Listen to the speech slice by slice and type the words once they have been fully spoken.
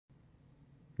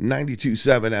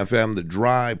92.7 FM, The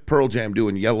Drive, Pearl Jam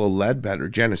doing Yellow Lead Better,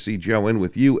 Genesee Joe in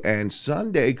with you, and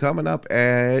Sunday coming up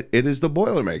it is the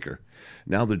Boilermaker.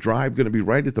 Now the Drive going to be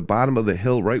right at the bottom of the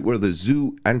hill, right where the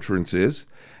zoo entrance is.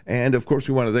 And, of course,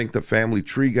 we want to thank the Family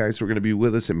Tree guys who are going to be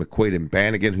with us, and McQuaid and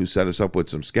Bannigan, who set us up with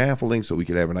some scaffolding so we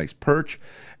could have a nice perch.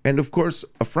 And, of course,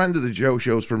 a friend of the Joe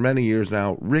Shows for many years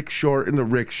now, Rick Short and the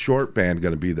Rick Short Band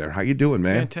going to be there. How you doing,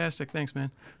 man? Fantastic. Thanks, man.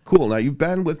 Cool. Now, you've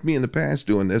been with me in the past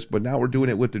doing this, but now we're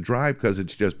doing it with the Drive because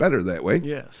it's just better that way.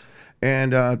 Yes.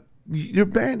 And your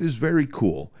band is very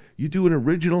cool. You do an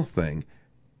original thing.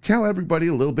 Tell everybody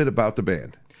a little bit about the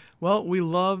band. Well, we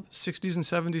love 60s and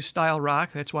 70s style rock.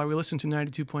 That's why we listen to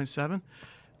 92.7.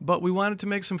 But we wanted to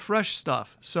make some fresh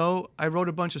stuff. So I wrote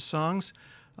a bunch of songs.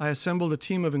 I assembled a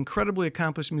team of incredibly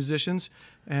accomplished musicians.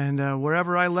 And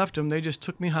wherever I left them, they just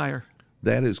took me higher.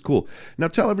 That is cool. Now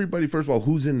tell everybody, first of all,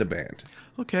 who's in the band.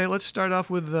 Okay, let's start off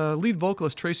with lead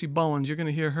vocalist Tracy Bowens. You're going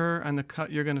to hear her on the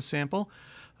cut you're going to sample.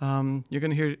 You're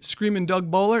going to hear Screamin' Doug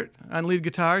Bollert on lead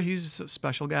guitar. He's a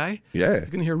special guy. Yeah. You're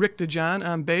going to hear Rick DeJohn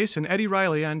on bass and Eddie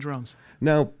Riley on drums.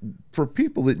 Now, for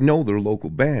people that know their local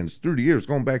bands through the years,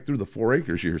 going back through the 4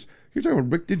 Acres years, you're talking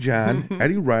about Rick DeJohn,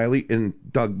 Eddie Riley, and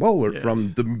Doug Bollert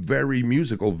from the very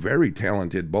musical, very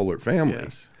talented Bollert family.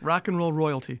 Yes, rock and roll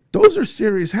royalty. Those are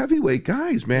serious heavyweight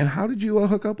guys, man. How did you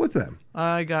hook up with them?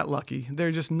 I got lucky.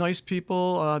 They're just nice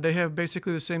people. They have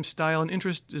basically the same style and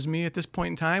interest as me at this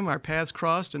point in time. Our paths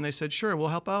crossed, and they said, sure, we'll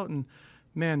help out. And,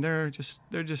 man, they're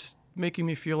just making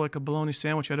me feel like a bologna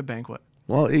sandwich at a banquet.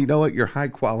 Well, you know what? You're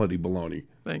high-quality bologna.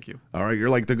 Thank you. All right, you're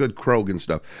like the good Krogan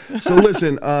stuff. So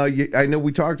listen, I know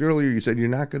we talked earlier. You said you're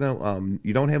not gonna,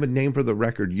 you don't have a name for the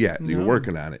record yet. No. You're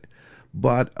working on it.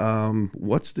 But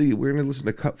we're gonna listen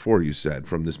to Cut 4. You said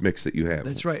from this mix that you have.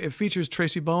 That's right. It features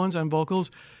Tracy Bowens on vocals,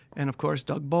 and of course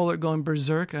Doug Bollert going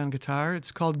berserk on guitar.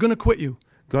 It's called "Gonna Quit You."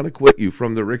 Gonna Quit You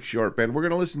from the Rick Short Band. We're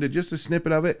going to listen to just a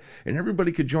snippet of it, and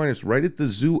everybody could join us right at the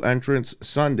zoo entrance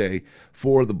Sunday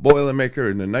for the Boilermaker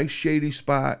in a nice shady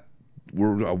spot.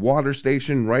 We're a water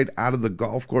station right out of the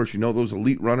golf course. You know those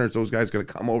elite runners, those guys going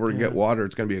to come over and get water.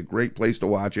 It's going to be a great place to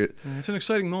watch it. It's an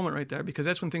exciting moment right there because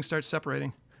that's when things start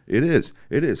separating. It is,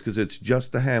 because it's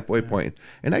just the halfway point.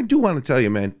 And I do want to tell you,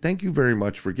 man, thank you very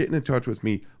much for getting in touch with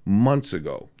me months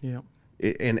ago. Yeah.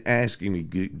 And asking me,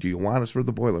 do you want us for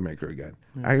the Boilermaker again?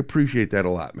 Yeah. I appreciate that a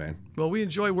lot, man. Well, we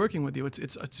enjoy working with you.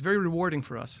 It's very rewarding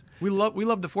for us. We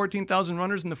love the 14,000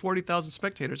 runners and the 40,000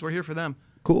 spectators. We're here for them.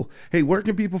 Cool. Hey, where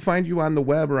can people find you on the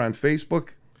web or on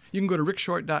Facebook? You can go to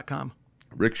rickshort.com.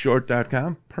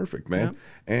 rickshort.com? Perfect, man. Yep.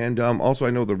 And also,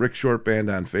 I know the Rick Short Band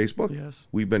on Facebook. Yes.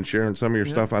 We've been sharing some of your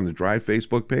stuff on the Drive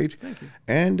Facebook page. Thank you.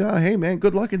 And, hey, man,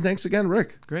 good luck and thanks again,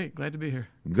 Rick. Great. Glad to be here.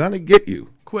 Gonna get you.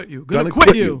 Quit you. Gonna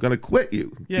quit you. Gonna quit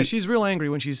you. Yeah, she's real angry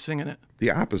when she's singing it. The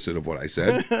opposite of what I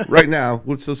said. Right now,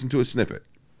 let's listen to a snippet.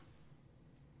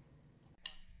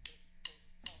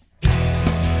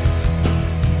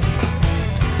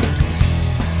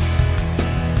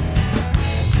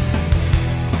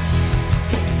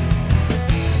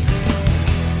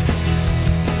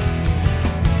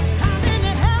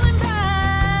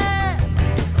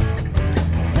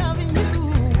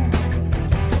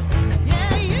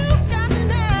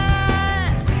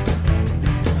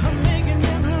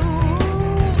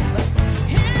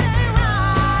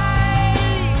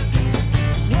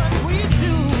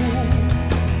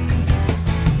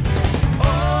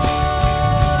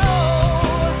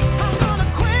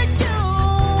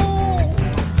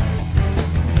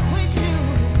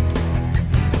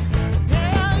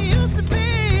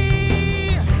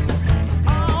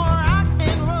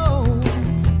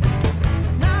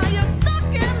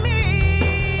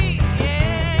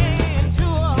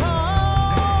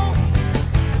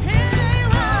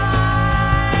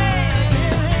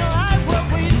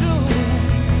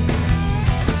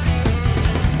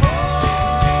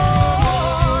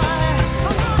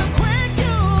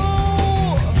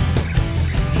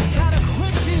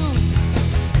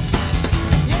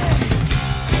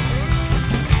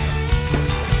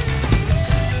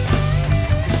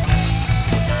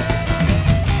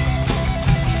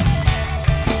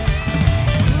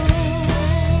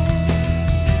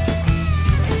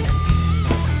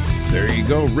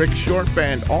 Go, Rick Short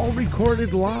Band, all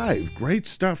recorded live. Great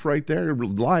stuff right there,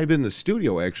 live in the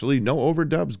studio, actually. No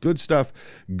overdubs, good stuff.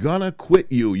 Gonna Quit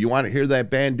You. You want to hear that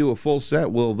band do a full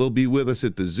set? Well, they'll be with us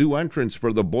at the zoo entrance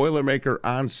for the Boilermaker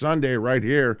on Sunday right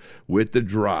here with The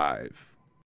Drive.